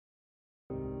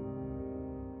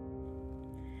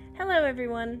Hello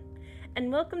everyone,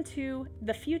 and welcome to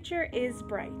The Future is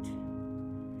Bright.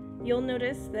 You'll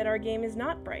notice that our game is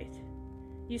not bright.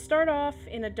 You start off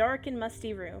in a dark and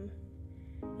musty room.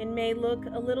 It may look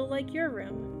a little like your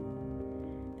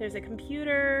room. There's a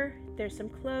computer, there's some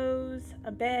clothes,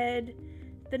 a bed,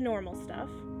 the normal stuff.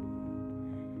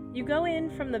 You go in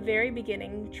from the very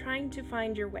beginning trying to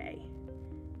find your way.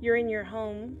 You're in your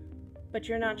home, but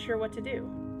you're not sure what to do.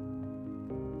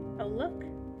 Oh look,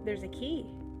 there's a key.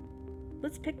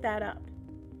 Let's pick that up.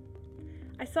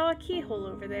 I saw a keyhole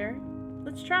over there.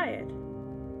 Let's try it.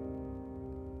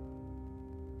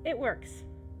 It works.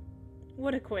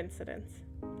 What a coincidence.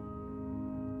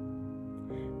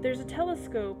 There's a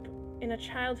telescope in a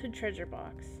childhood treasure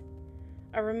box,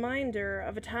 a reminder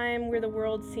of a time where the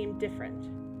world seemed different,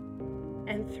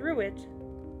 and through it,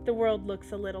 the world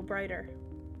looks a little brighter.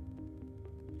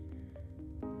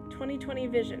 2020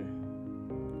 vision.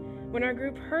 When our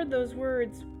group heard those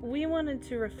words, we wanted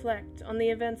to reflect on the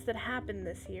events that happened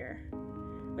this year.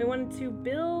 We wanted to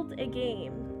build a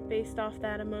game based off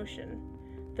that emotion,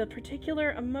 the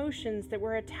particular emotions that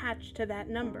were attached to that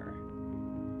number.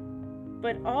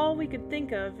 But all we could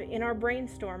think of in our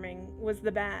brainstorming was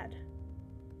the bad.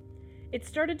 It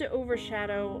started to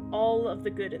overshadow all of the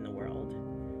good in the world,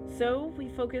 so we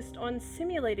focused on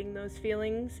simulating those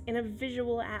feelings in a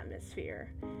visual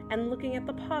atmosphere and looking at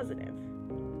the positive.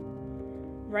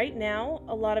 Right now,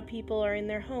 a lot of people are in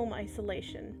their home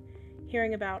isolation,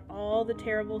 hearing about all the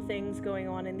terrible things going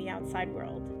on in the outside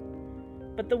world.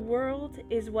 But the world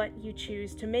is what you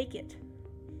choose to make it.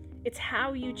 It's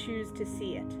how you choose to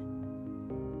see it.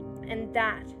 And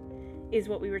that is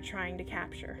what we were trying to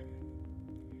capture.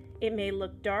 It may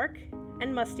look dark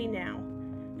and musty now,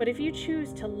 but if you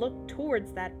choose to look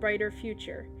towards that brighter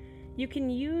future, you can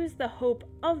use the hope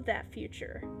of that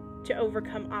future to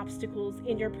overcome obstacles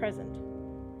in your present.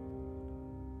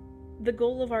 The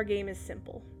goal of our game is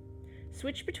simple.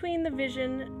 Switch between the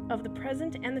vision of the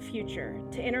present and the future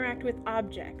to interact with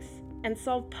objects and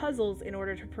solve puzzles in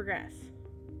order to progress.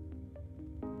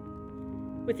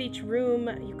 With each room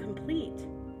you complete,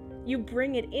 you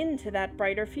bring it into that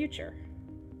brighter future.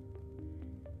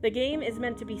 The game is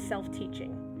meant to be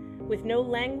self-teaching. With no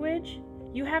language,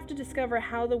 you have to discover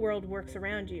how the world works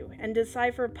around you and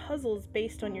decipher puzzles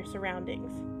based on your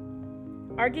surroundings.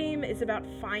 Our game is about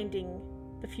finding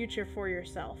the future for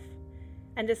yourself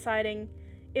and deciding,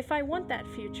 if I want that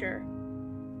future,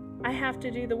 I have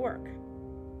to do the work.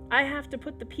 I have to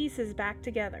put the pieces back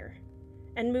together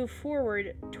and move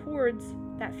forward towards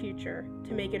that future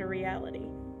to make it a reality.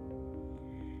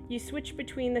 You switch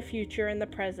between the future and the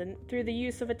present through the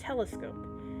use of a telescope,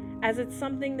 as it's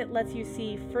something that lets you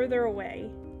see further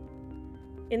away.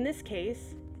 In this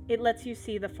case, it lets you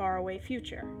see the faraway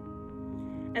future.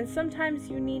 And sometimes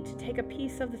you need to take a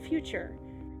piece of the future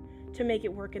to make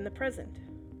it work in the present.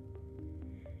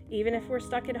 Even if we're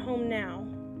stuck at home now,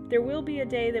 there will be a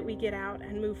day that we get out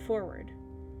and move forward.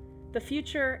 The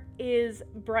future is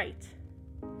bright,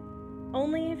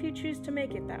 only if you choose to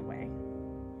make it that way.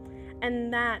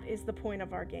 And that is the point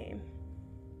of our game.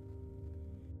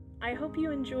 I hope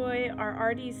you enjoy our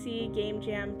RDC Game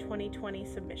Jam 2020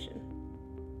 submission.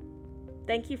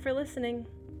 Thank you for listening.